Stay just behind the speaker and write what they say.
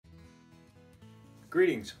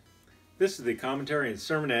Greetings. This is the commentary and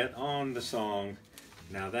sermonette on the song,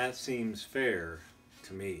 Now That Seems Fair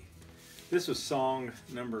to Me. This was song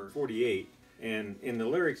number 48, and in the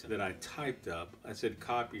lyrics that I typed up, I said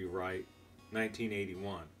copyright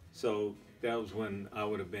 1981. So that was when I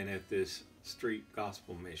would have been at this street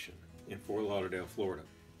gospel mission in Fort Lauderdale, Florida.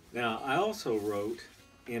 Now, I also wrote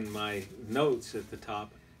in my notes at the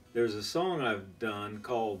top, there's a song I've done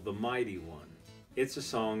called The Mighty One. It's a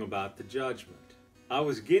song about the judgment. I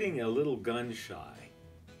was getting a little gun shy.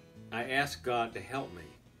 I asked God to help me.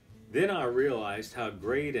 Then I realized how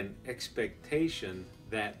great an expectation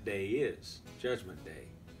that day is, Judgment Day,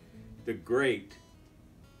 the great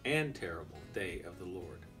and terrible day of the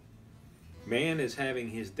Lord. Man is having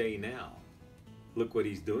his day now. Look what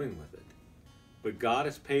he's doing with it. But God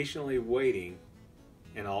is patiently waiting,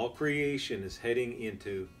 and all creation is heading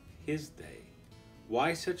into his day.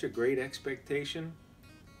 Why such a great expectation?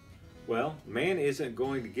 Well, man isn't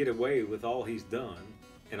going to get away with all he's done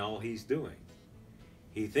and all he's doing.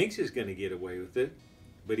 He thinks he's going to get away with it,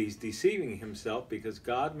 but he's deceiving himself because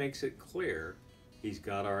God makes it clear he's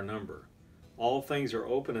got our number. All things are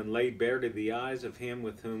open and laid bare to the eyes of him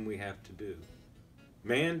with whom we have to do.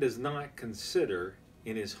 Man does not consider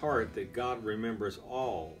in his heart that God remembers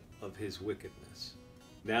all of his wickedness.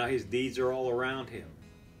 Now his deeds are all around him.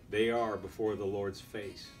 They are before the Lord's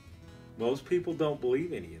face. Most people don't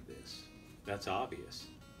believe any of this. That's obvious.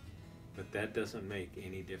 But that doesn't make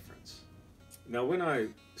any difference. Now, when I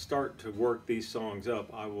start to work these songs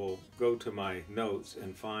up, I will go to my notes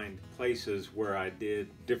and find places where I did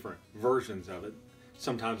different versions of it.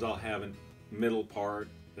 Sometimes I'll have a middle part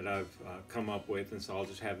that I've come up with, and so I'll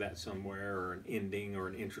just have that somewhere, or an ending or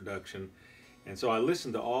an introduction. And so I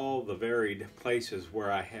listen to all the varied places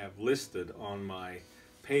where I have listed on my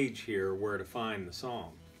page here where to find the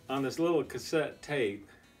song. On this little cassette tape,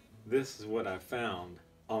 this is what I found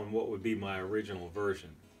on what would be my original version.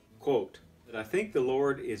 Quote, I think the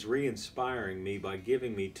Lord is re-inspiring me by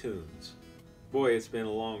giving me tunes. Boy, it's been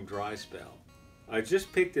a long dry spell. I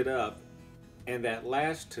just picked it up, and that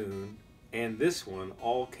last tune and this one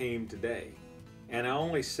all came today. And I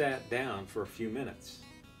only sat down for a few minutes.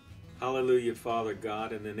 Hallelujah, Father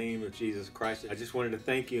God, in the name of Jesus Christ. I just wanted to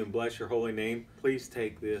thank you and bless your holy name. Please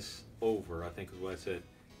take this over, I think is what I said.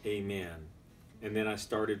 Amen. And then I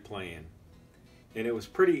started playing. And it was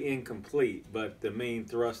pretty incomplete, but the main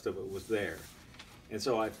thrust of it was there. And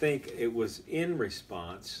so I think it was in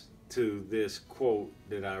response to this quote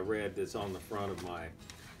that I read that's on the front of my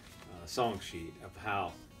song sheet of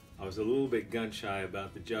how I was a little bit gun shy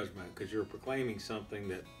about the judgment because you're proclaiming something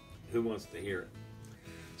that who wants to hear it?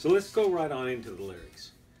 So let's go right on into the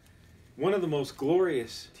lyrics. One of the most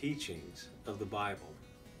glorious teachings of the Bible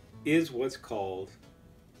is what's called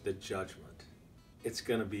the judgment. It's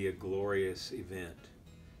going to be a glorious event.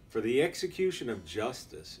 For the execution of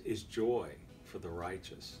justice is joy for the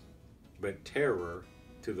righteous, but terror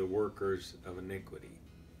to the workers of iniquity.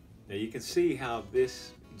 Now you can see how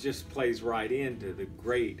this just plays right into the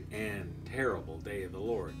great and terrible day of the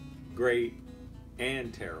Lord. Great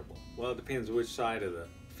and terrible. Well, it depends which side of the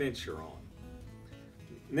fence you're on.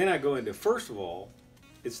 And then I go into, first of all,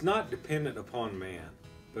 it's not dependent upon man,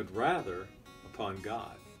 but rather upon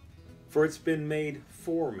God. For it's been made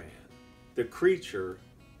for man, the creature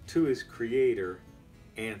to his creator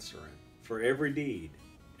answering, for every deed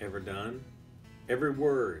ever done, every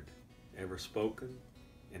word ever spoken,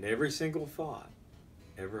 and every single thought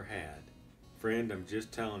ever had. Friend, I'm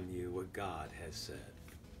just telling you what God has said.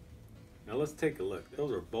 Now let's take a look.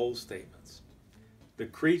 Those are bold statements. The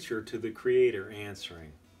creature to the creator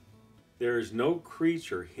answering. There is no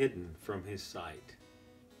creature hidden from his sight,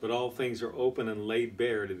 but all things are open and laid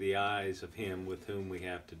bare to the eyes of him with whom we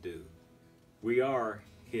have to do. We are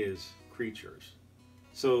his creatures.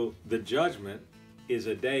 So the judgment is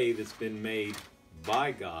a day that's been made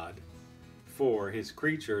by God for his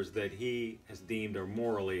creatures that he has deemed are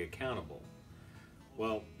morally accountable.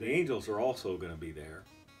 Well, the angels are also going to be there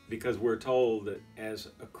because we're told that as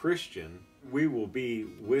a Christian, we will be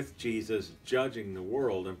with Jesus judging the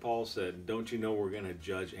world. And Paul said, don't you know we're going to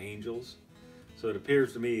judge angels? So it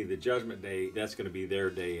appears to me the judgment day, that's going to be their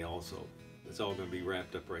day also. It's all going to be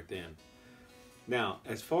wrapped up right then. Now,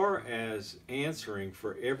 as far as answering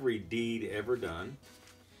for every deed ever done,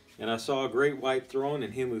 and I saw a great white throne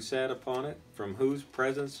and him who sat upon it, from whose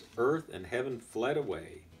presence earth and heaven fled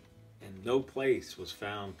away, and no place was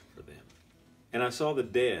found for them. And I saw the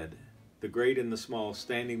dead, the great and the small,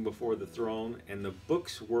 standing before the throne, and the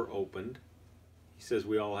books were opened. He says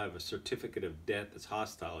we all have a certificate of debt that's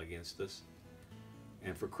hostile against us.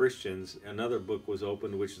 And for Christians, another book was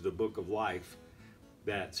opened, which is the book of life.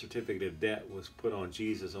 that certificate of debt was put on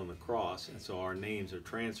Jesus on the cross, and so our names are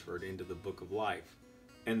transferred into the book of life.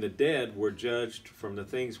 And the dead were judged from the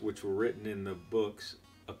things which were written in the books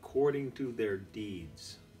according to their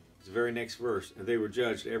deeds. It's the very next verse. And they were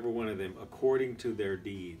judged, every one of them, according to their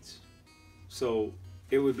deeds. So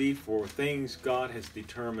it would be for things God has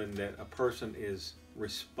determined that a person is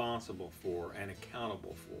responsible for and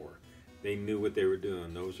accountable for. They knew what they were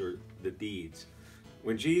doing. Those are the deeds.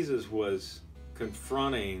 When Jesus was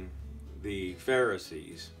confronting the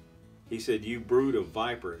Pharisees, he said, "You brood of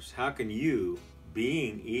vipers, how can you,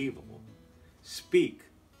 being evil, speak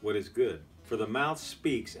what is good? For the mouth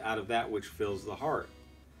speaks out of that which fills the heart.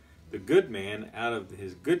 The good man out of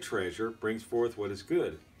his good treasure brings forth what is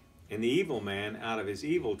good, and the evil man out of his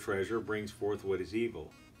evil treasure brings forth what is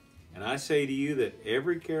evil. And I say to you that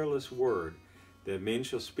every careless word that men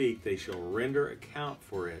shall speak, they shall render account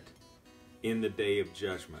for it in the day of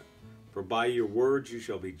judgment. For by your words you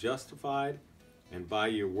shall be justified, and by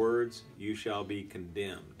your words you shall be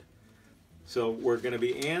condemned." So we're going to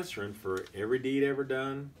be answering for every deed ever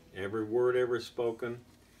done, every word ever spoken,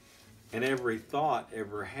 and every thought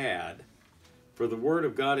ever had. For the word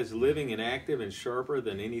of God is living and active and sharper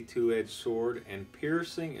than any two-edged sword, and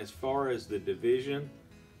piercing as far as the division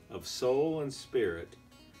of soul and spirit,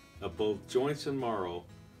 of both joints and marrow,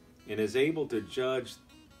 and is able to judge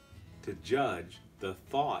the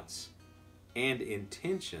thoughts and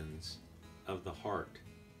intentions of the heart.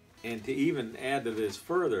 And to even add to this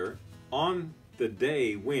further, on the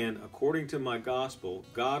day when, according to my gospel,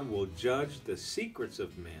 God will judge the secrets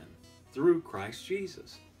of men through Christ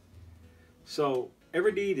Jesus. So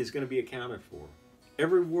every deed is going to be accounted for.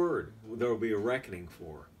 Every word there will be a reckoning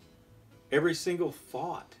for. Every single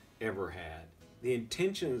thought ever had. The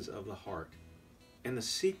intentions of the heart and the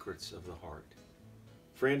secrets of the heart.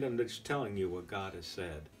 Friend, I'm just telling you what God has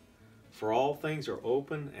said. For all things are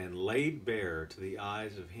open and laid bare to the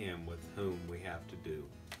eyes of him with whom we have to do.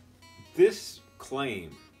 This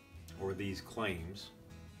claim, or these claims,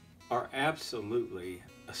 are absolutely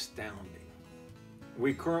astounding.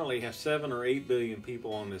 We currently have 7 or 8 billion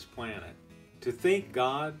people on this planet. To think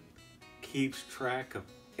God keeps track of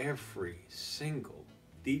every single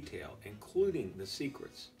detail, including the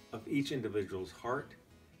secrets of each individual's heart,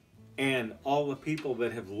 and all the people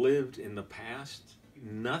that have lived in the past,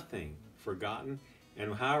 nothing forgotten,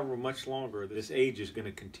 and however much longer this age is going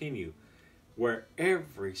to continue, where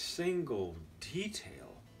every single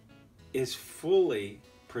detail is fully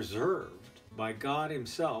preserved by God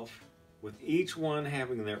himself, with each one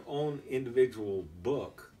having their own individual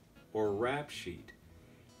book or rap sheet.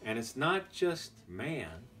 And it's not just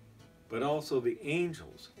man, but also the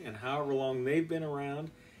angels, and however long they've been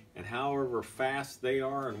around, and however fast they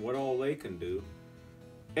are and what all they can do,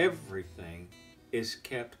 everything is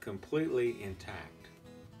kept completely intact.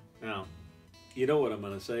 Now, you know what I'm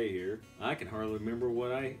going to say here. I can hardly remember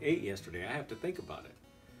what I ate yesterday. I have to think about it.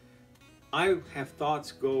 I have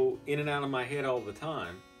thoughts go in and out of my head all the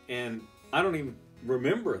time, and I don't even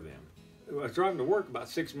remember them. I was driving to work about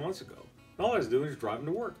 6 months ago. All I was doing is driving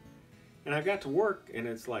to work. And I got to work, and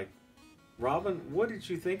it's like, "Robin, what did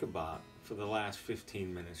you think about for the last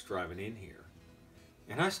 15 minutes driving in here?"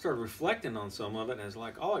 And I started reflecting on some of it, and it's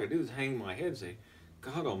like, all I could do is hang my head and say,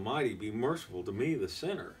 "God Almighty, be merciful to me, the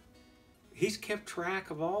sinner." He's kept track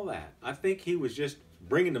of all that. I think he was just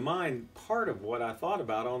bringing to mind part of what I thought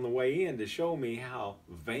about on the way in to show me how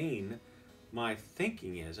vain my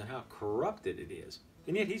thinking is and how corrupted it is.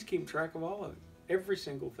 And yet he's keeping track of all of it. Every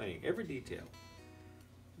single thing, every detail.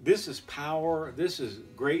 This is power, this is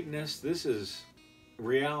greatness, this is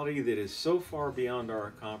reality that is so far beyond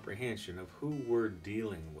our comprehension of who we're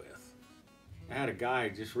dealing with. I had a guy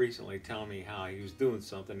just recently tell me how he was doing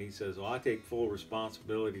something. He says, "Well, I take full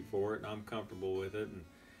responsibility for it and I'm comfortable with it." And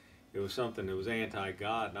it was something that was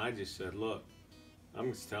anti-God. And I just said, "Look,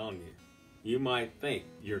 I'm just telling you, you might think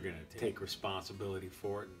you're going to take responsibility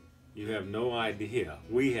for it. You have no idea.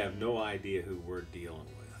 We have no idea who we're dealing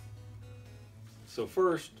with." So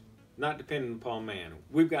first, not dependent upon man.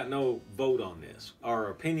 We've got no vote on this.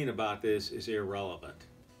 Our opinion about this is irrelevant.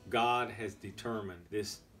 God has determined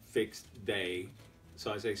this fixed day.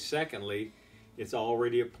 So I say, secondly, it's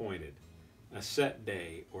already appointed. A set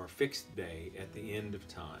day or fixed day at the end of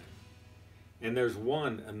time. And there's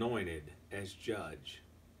one anointed as judge.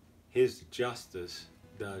 His justice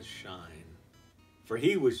does shine. For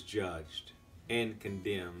he was judged and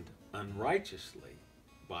condemned unrighteously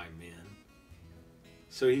by men.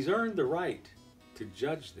 So he's earned the right to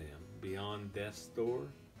judge them beyond death's door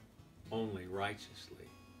only righteously.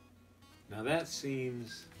 Now that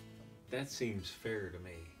seems fair to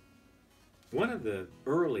me. One of the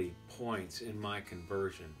early points in my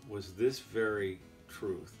conversion was this very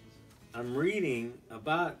truth. I'm reading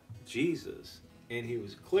about Jesus, and he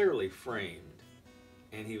was clearly framed,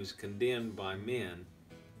 and he was condemned by men.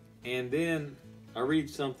 And then I read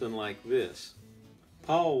something like this.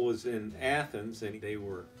 Paul was in Athens, and they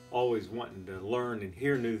were always wanting to learn and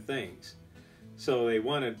hear new things. So they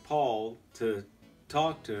wanted Paul to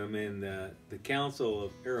talk to him in the Council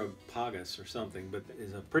of Areopagus or something, but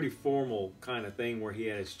it's a pretty formal kind of thing where he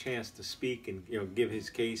had his chance to speak and give his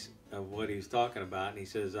case of what he was talking about. And he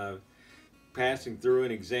says, "I'm passing through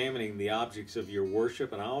and examining the objects of your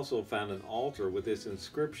worship, and I also found an altar with this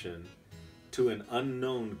inscription, 'To an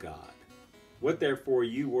unknown God. What therefore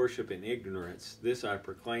you worship in ignorance, this I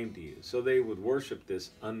proclaim to you.'" So they would worship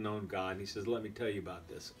this unknown God. And he says, "Let me tell you about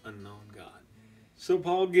this unknown God." So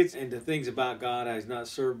Paul gets into things about God, how he's not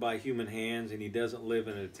served by human hands, and he doesn't live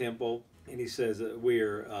in a temple. And he says that we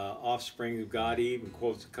are offspring of God. He even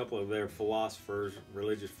quotes a couple of their philosophers,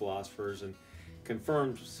 religious philosophers, and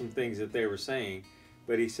confirms some things that they were saying.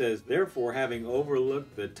 But he says, "Therefore, having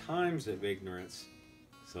overlooked the times of ignorance,"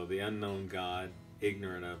 so the unknown God,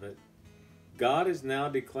 ignorant of it, "God is now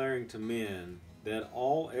declaring to men that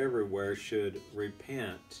all everywhere should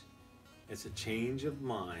repent." It's a change of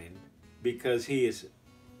mind, because he has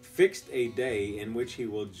fixed a day in which he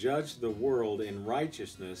will judge the world in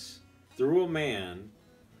righteousness through a man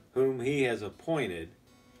whom he has appointed,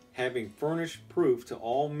 having furnished proof to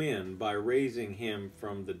all men by raising him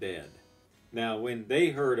from the dead. Now when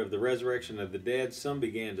they heard of the resurrection of the dead, some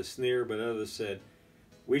began to sneer, but others said,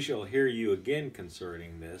 "We shall hear you again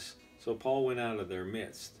concerning this." So Paul went out of their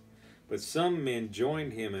midst. But some men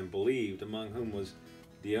joined him and believed, among whom was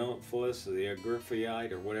Theophilus, the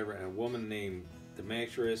Agriphaite, or whatever, and a woman named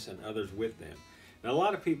Demetrius, and others with them. Now, a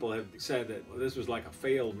lot of people have said that this was like a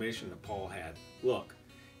failed mission that Paul had. Look,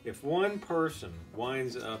 if one person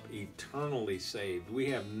winds up eternally saved,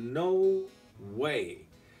 we have no way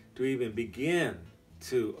to even begin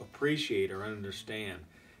to appreciate or understand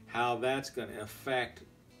how that's going to affect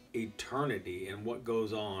eternity and what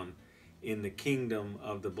goes on in the kingdom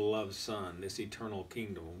of the beloved Son, this eternal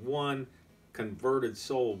kingdom. One converted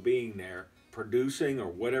soul being there, producing or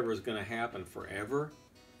whatever is going to happen forever.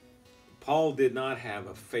 Paul did not have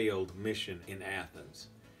a failed mission in Athens.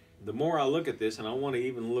 The more I look at this, and I want to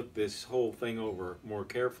even look this whole thing over more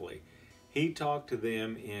carefully, he talked to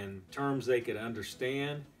them in terms they could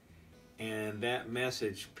understand, and that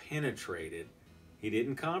message penetrated. He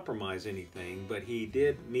didn't compromise anything, but he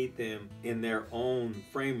did meet them in their own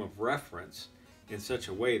frame of reference in such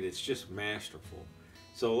a way that's just masterful.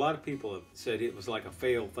 So a lot of people have said it was like a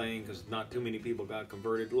failed thing because not too many people got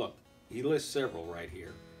converted. Look, he lists several right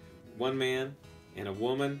here. One man and a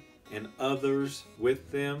woman and others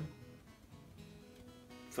with them.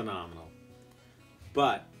 Phenomenal.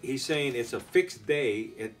 But he's saying it's a fixed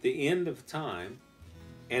day at the end of time,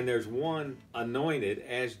 and there's one anointed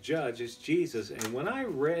as judge, as Jesus. And when I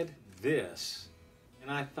read this,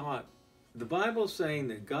 and I thought, the Bible's saying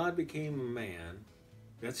that God became a man.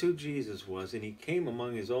 That's who Jesus was, and he came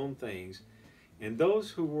among his own things, and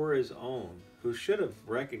those who were his own, who should have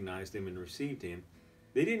recognized him and received him,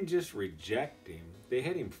 they didn't just reject him, they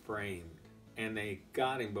had him framed, and they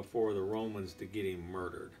got him before the Romans to get him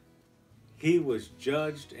murdered. He was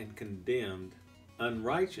judged and condemned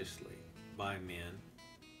unrighteously by men,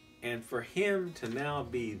 and for him to now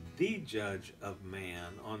be the judge of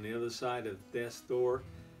man on the other side of death's door,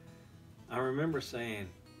 I remember saying,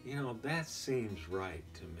 that seems right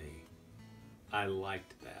to me. I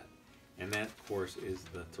liked that. And that, of course, is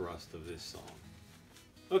the thrust of this song.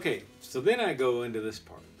 Okay, so then I go into this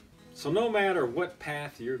part. So no matter what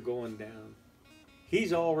path you're going down,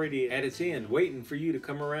 he's already at its end, waiting for you to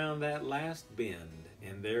come around that last bend,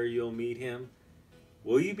 and there you'll meet him.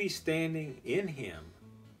 Will you be standing in him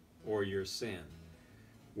or your sin?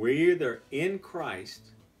 We're either in Christ,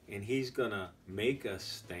 and he's going to make us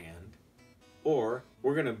stand, or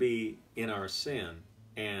we're going to be in our sin,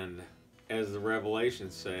 and as the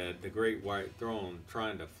Revelation said, the great white throne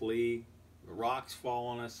trying to flee, the rocks fall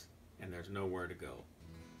on us, and there's nowhere to go.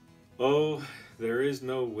 Oh, there is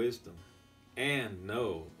no wisdom, and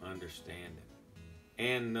no understanding,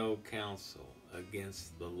 and no counsel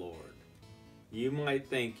against the Lord. You might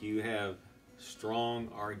think you have strong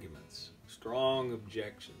arguments, strong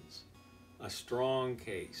objections, a strong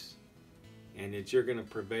case, and that you're going to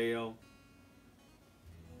prevail.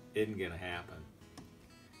 Isn't going to happen.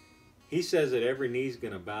 He says that every knee's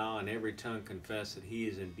going to bow and every tongue confess that he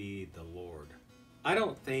is indeed the Lord. I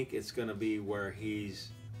don't think it's going to be where he's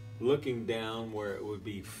looking down where it would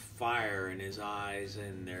be fire in his eyes,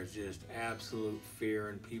 and there's just absolute fear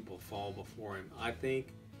and people fall before him. I think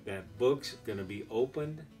that book's going to be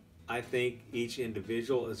opened. I think each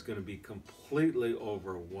individual is going to be completely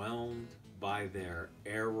overwhelmed by their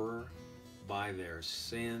error, by their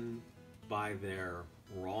sin, by their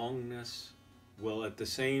wrongness, will at the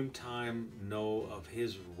same time know of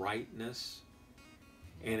his rightness,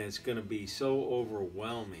 and it's going to be so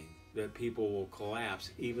overwhelming that people will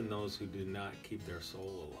collapse, even those who do not keep their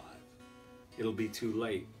soul alive. It'll be too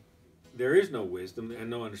late. There is no wisdom and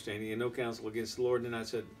no understanding and no counsel against the Lord. And I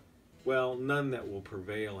said, well, none that will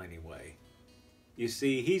prevail anyway. You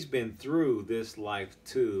see, he's been through this life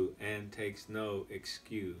too and takes no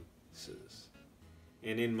excuses.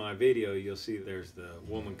 And in my video, you'll see there's the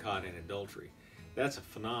woman caught in adultery. That's a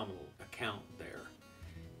phenomenal account there.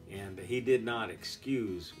 And he did not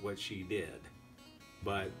excuse what she did.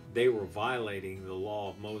 But they were violating the law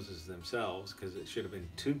of Moses themselves, because it should have been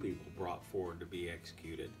 2 people brought forward to be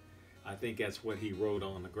executed. I think that's what he wrote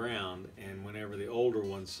on the ground, and whenever the older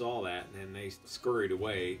ones saw that, and they scurried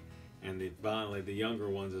away, and finally the younger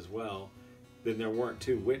ones as well, then there weren't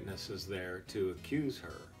 2 witnesses there to accuse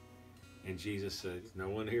her. And Jesus said, "No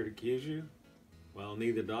one here to accuse you? Well,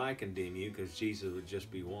 neither do I condemn you," because Jesus would just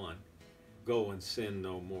be one. "Go and sin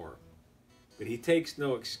no more." But he takes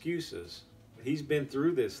no excuses. He's been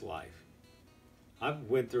through this life. I've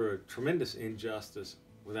went through a tremendous injustice,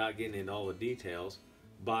 without getting into all the details,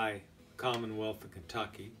 by Commonwealth of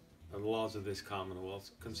Kentucky, the laws of this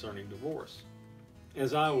Commonwealth concerning divorce.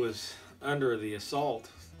 As I was under the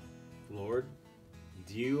assault, Lord,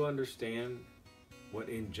 do you understand what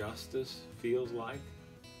injustice feels like?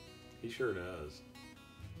 He sure does.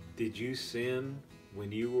 Did you sin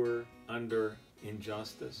when you were under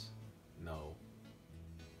injustice? No.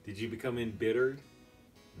 Did you become embittered?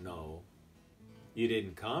 No. You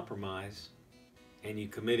didn't compromise, and you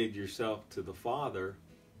committed yourself to the Father,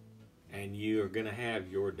 and you are going to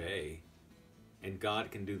have your day. And God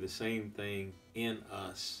can do the same thing in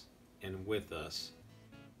us and with us,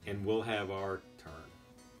 and we'll have our turn.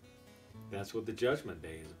 That's what the judgment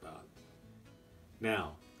day is about.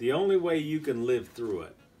 Now, the only way you can live through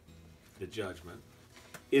it, the judgment,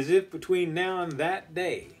 is if between now and that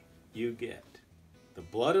day you get the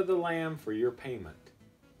blood of the Lamb for your payment,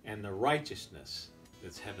 and the righteousness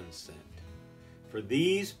that's heaven sent. For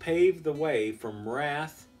these pave the way from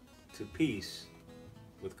wrath to peace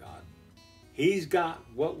with God. He's got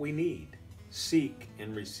what we need. Seek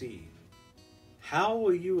and receive. How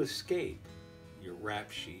will you escape your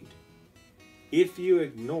rap sheet if you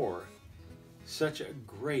ignore such a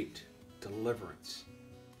great deliverance?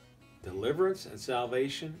 Deliverance and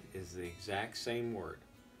salvation is the exact same word.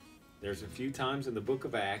 There's a few times in the book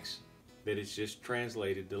of Acts that it's just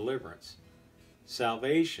translated deliverance.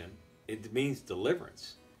 Salvation, it means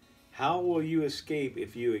deliverance. How will you escape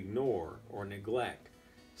if you ignore or neglect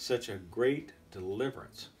such a great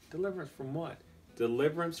deliverance? Deliverance from what?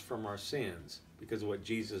 Deliverance from our sins, because of what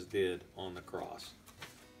Jesus did on the cross.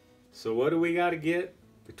 So what do we got to get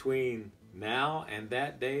between now and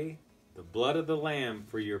that day? The blood of the Lamb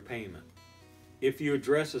for your payment. If you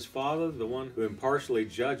address as Father, the one who impartially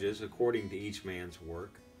judges according to each man's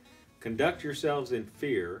work, conduct yourselves in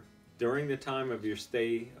fear during the time of your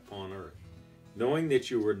stay upon earth, knowing that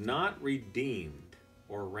you were not redeemed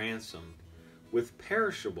or ransomed with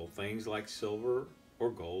perishable things like silver or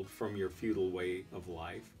gold from your futile way of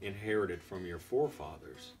life inherited from your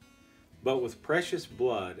forefathers, but with precious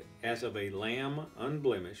blood as of a lamb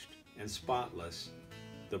unblemished and spotless,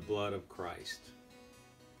 the blood of Christ.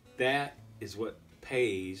 That is what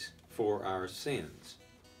pays for our sins.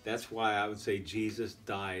 That's why I would say Jesus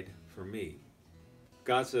died for me.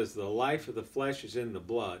 God says the life of the flesh is in the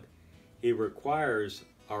blood. He requires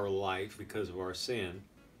our life because of our sin.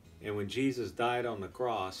 And when Jesus died on the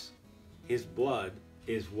cross, his blood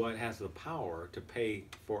is what has the power to pay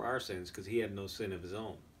for our sins, because he had no sin of his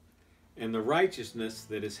own. And the righteousness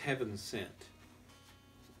that is heaven sent.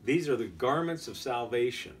 These are the garments of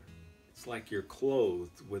salvation. It's like you're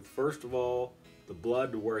clothed with, first of all, the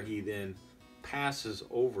blood, where he then passes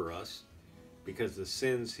over us because the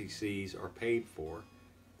sins he sees are paid for.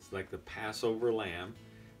 It's like the Passover lamb.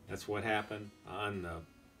 That's what happened on the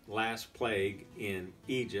last plague in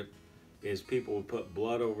Egypt, is people would put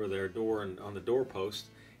blood over their door and on the doorpost,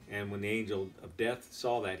 and when the angel of death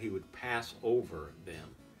saw that, he would pass over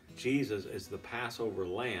them. Jesus is the Passover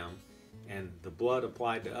lamb, and the blood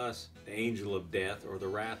applied to us, the angel of death or the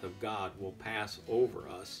wrath of God will pass over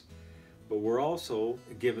us. But we're also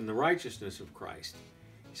given the righteousness of Christ.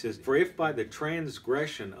 He says, for if by the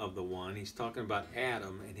transgression of the one, he's talking about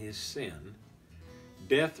Adam and his sin,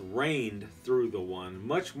 death reigned through the one,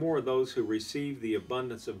 much more those who receive the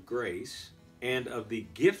abundance of grace and of the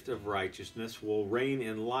gift of righteousness will reign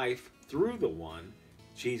in life through the one,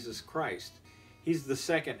 Jesus Christ. He's the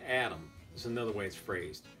second Adam, is another way it's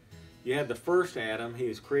phrased. You had the first Adam, he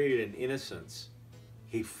was created in innocence.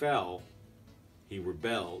 He fell, he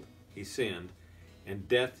rebelled, he sinned, and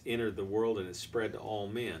death entered the world and it spread to all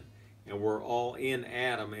men. And we're all in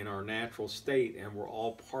Adam in our natural state, and we're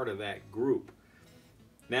all part of that group.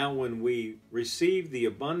 Now when we receive the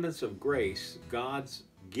abundance of grace, God's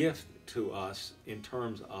gift to us in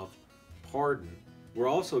terms of pardon, we're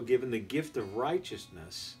also given the gift of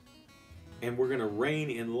righteousness, and we're going to reign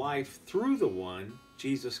in life through the one,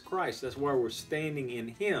 Jesus Christ. That's why we're standing in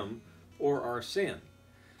him or our sin.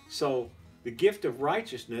 So the gift of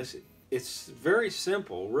righteousness, it's very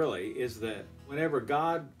simple, really, is that whenever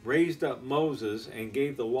God raised up Moses and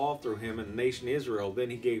gave the law through him and the nation Israel, then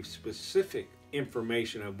he gave specific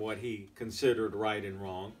information of what he considered right and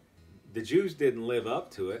wrong. The Jews didn't live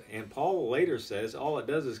up to it, and Paul later says all it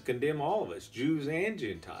does is condemn all of us, Jews and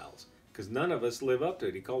Gentiles, because none of us live up to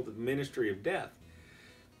it. He called it the ministry of death.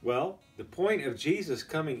 Well, the point of Jesus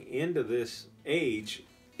coming into this age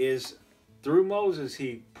is through Moses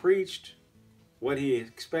he preached what he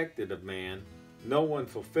expected of man. No one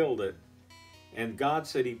fulfilled it. And God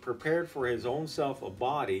said he prepared for his own self a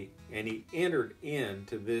body, and he entered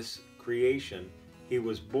into this creation. He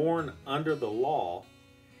was born under the law,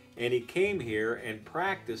 and he came here and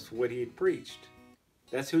practiced what he had preached.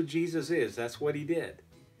 That's who Jesus is. That's what he did.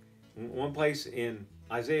 One place in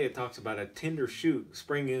Isaiah talks about a tender shoot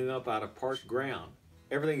springing up out of parched ground.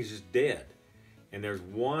 Everything's just dead. And there's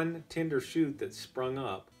one tender shoot that sprung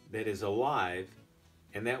up that is alive,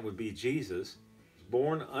 and that would be Jesus.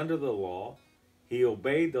 Born under the law, he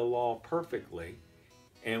obeyed the law perfectly,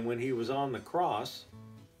 and when he was on the cross,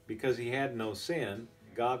 because he had no sin,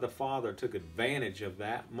 God the Father took advantage of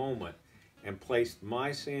that moment and placed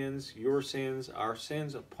my sins, your sins, our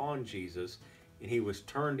sins upon Jesus, and he was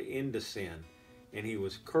turned into sin, and he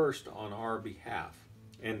was cursed on our behalf.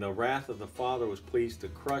 And the wrath of the Father was pleased to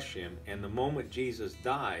crush him, and the moment Jesus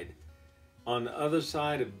died, on the other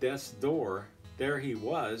side of death's door, there he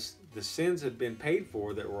was. The sins had been paid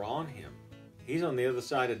for that were on him. He's on the other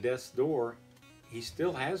side of death's door. He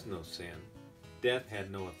still has no sin. Death had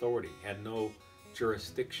no authority, had no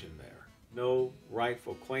jurisdiction there, no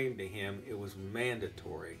rightful claim to him. It was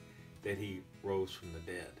mandatory that he rose from the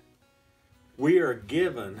dead. We are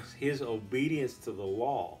given his obedience to the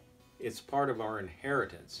law. It's part of our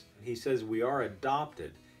inheritance. He says we are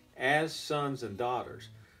adopted as sons and daughters.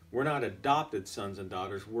 We're not adopted sons and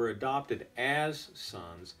daughters. We're adopted as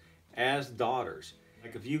sons, as daughters.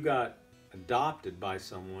 Like if you got adopted by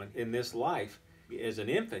someone in this life, as an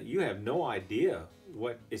infant, you have no idea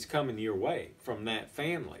what is coming your way from that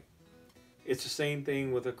family. It's the same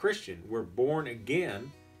thing with a Christian. We're born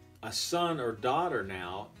again, a son or daughter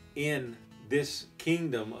now in this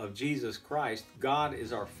kingdom of Jesus Christ. God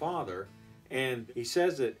is our Father, and he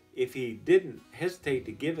says that if he didn't hesitate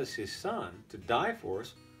to give us his son to die for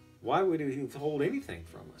us, why would he withhold anything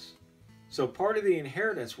from us? So part of the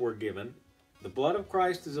inheritance we're given, the blood of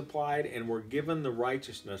Christ is applied, and we're given the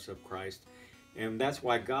righteousness of Christ. And that's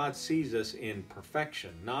why God sees us in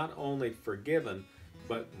perfection, not only forgiven,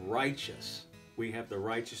 but righteous. We have the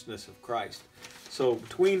righteousness of Christ. So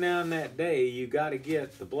between now and that day, you got to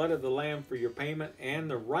get the blood of the Lamb for your payment and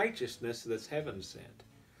the righteousness that's heaven sent.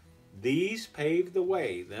 These pave the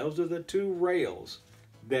way. Those are the two rails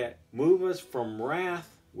that move us from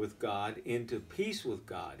wrath with God into peace with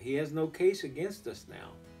God. He has no case against us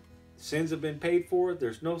now. Sins have been paid for.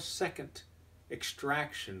 There's no second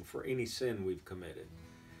extraction for any sin we've committed.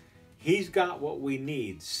 He's got what we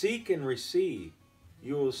need. Seek and receive.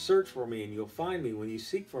 You will search for me and you'll find me when you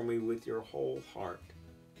seek for me with your whole heart.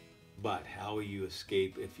 But how will you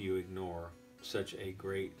escape if you ignore such a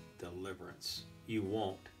great deliverance? You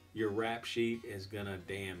won't. Your rap sheet is going to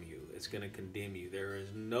damn you. It's going to condemn you. There is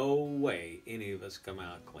no way any of us come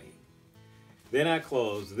out clean. Then I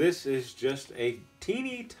close. This is just a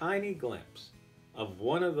teeny tiny glimpse of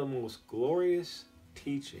one of the most glorious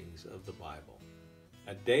teachings of the Bible.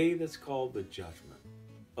 A day that's called the judgment.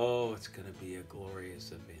 Oh, it's going to be a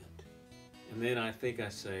glorious event. And then I think I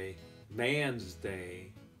say, man's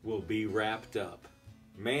day will be wrapped up.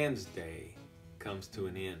 Man's day comes to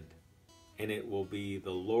an end. And it will be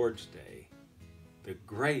the Lord's day, the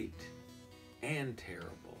great and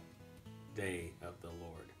terrible day of the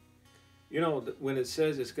Lord. You know, when it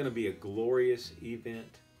says it's going to be a glorious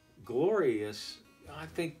event, glorious, I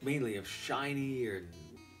think mainly of shiny and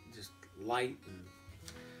just light. And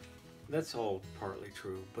that's all partly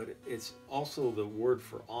true, but it's also the word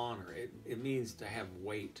for honor. It means to have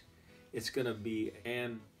weight. It's going to be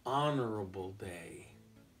an honorable day.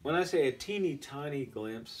 When I say a teeny tiny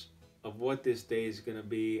glimpse of what this day is going to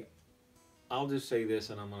be, I'll just say this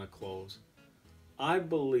and I'm going to close. I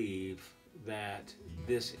believe that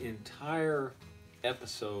this entire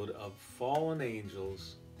episode of fallen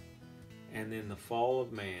angels and then the fall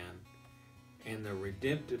of man and the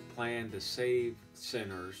redemptive plan to save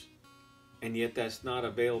sinners, and yet that's not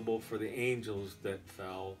available for the angels that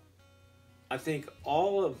fell. I think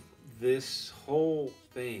all of this whole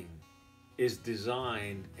thing is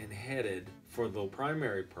designed and headed for the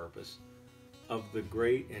primary purpose of the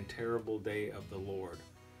great and terrible day of the Lord,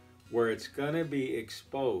 where it's going to be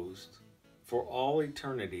exposed for all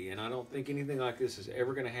eternity. And I don't think anything like this is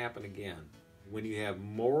ever going to happen again. When you have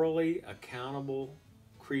morally accountable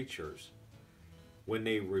creatures, when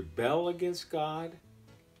they rebel against God,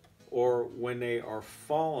 or when they are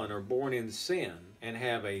fallen or born in sin and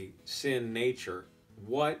have a sin nature,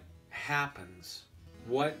 what happens,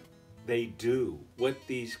 what they do, what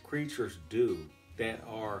these creatures do that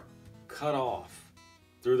are cut off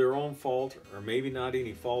through their own fault, or maybe not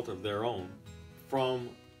any fault of their own, from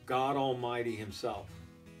God Almighty Himself.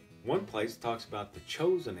 One place talks about the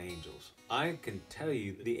chosen angels. I can tell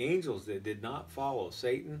you, the angels that did not follow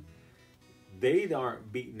Satan, they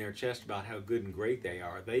aren't beating their chest about how good and great they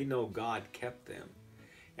are. They know God kept them.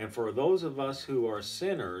 And for those of us who are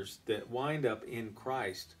sinners that wind up in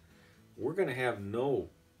Christ, we're going to have no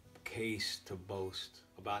case to boast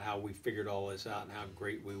about how we figured all this out and how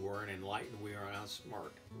great we were and enlightened we are and how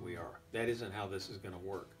smart we are. That isn't how this is going to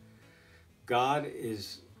work. God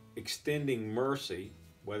is extending mercy,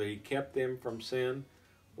 whether He kept them from sin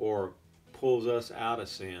or pulls us out of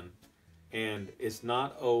sin, and it's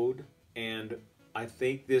not owed. And I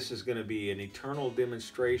think this is going to be an eternal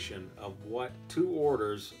demonstration of what two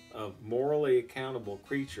orders of morally accountable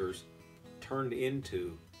creatures turned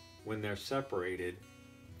into when they're separated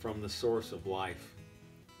from the source of life,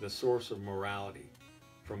 the source of morality,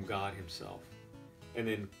 from God Himself. And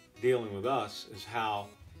then dealing with us is how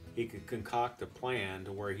He could concoct a plan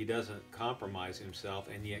to where He doesn't compromise Himself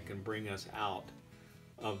and yet can bring us out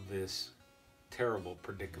of this terrible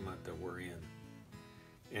predicament that we're in.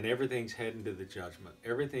 And everything's heading to the judgment.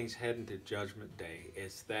 Everything's heading to Judgment Day.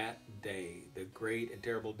 It's that day, the great and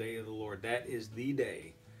terrible day of the Lord. That is the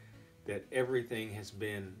day that everything has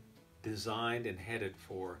been designed and headed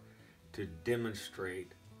for, to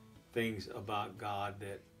demonstrate things about God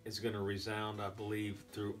that is going to resound, I believe,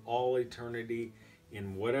 through all eternity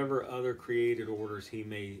in whatever other created orders He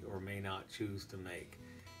may or may not choose to make.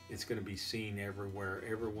 It's going to be seen everywhere.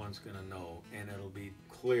 Everyone's going to know, and it'll be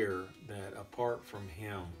clear that apart from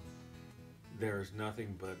Him, there's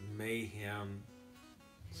nothing but mayhem,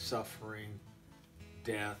 suffering,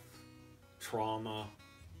 death, trauma,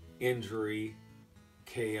 injury,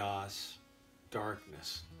 chaos,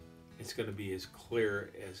 darkness. It's going to be as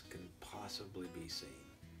clear as can possibly be seen.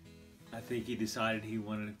 I think He decided He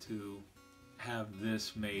wanted to have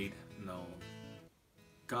this made known.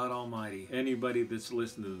 God Almighty, anybody that's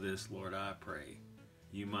listening to this, Lord, I pray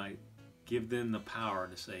You might give them the power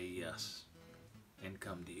to say yes and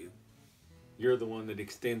come to You. You're the one that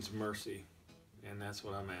extends mercy, and that's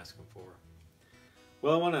what I'm asking for.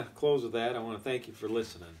 Well, I want to close with that. I want to thank you for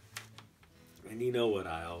listening. And you know what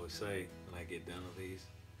I always say when I get done with these.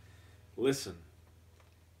 Listen,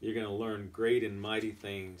 you're going to learn great and mighty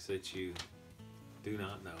things that you do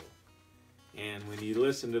not know. And when you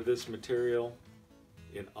listen to this material,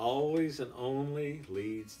 it always and only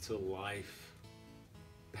leads to life.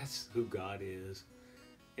 That's who God is.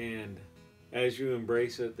 And as you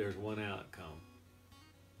embrace it, there's one outcome.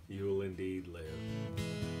 You will indeed live.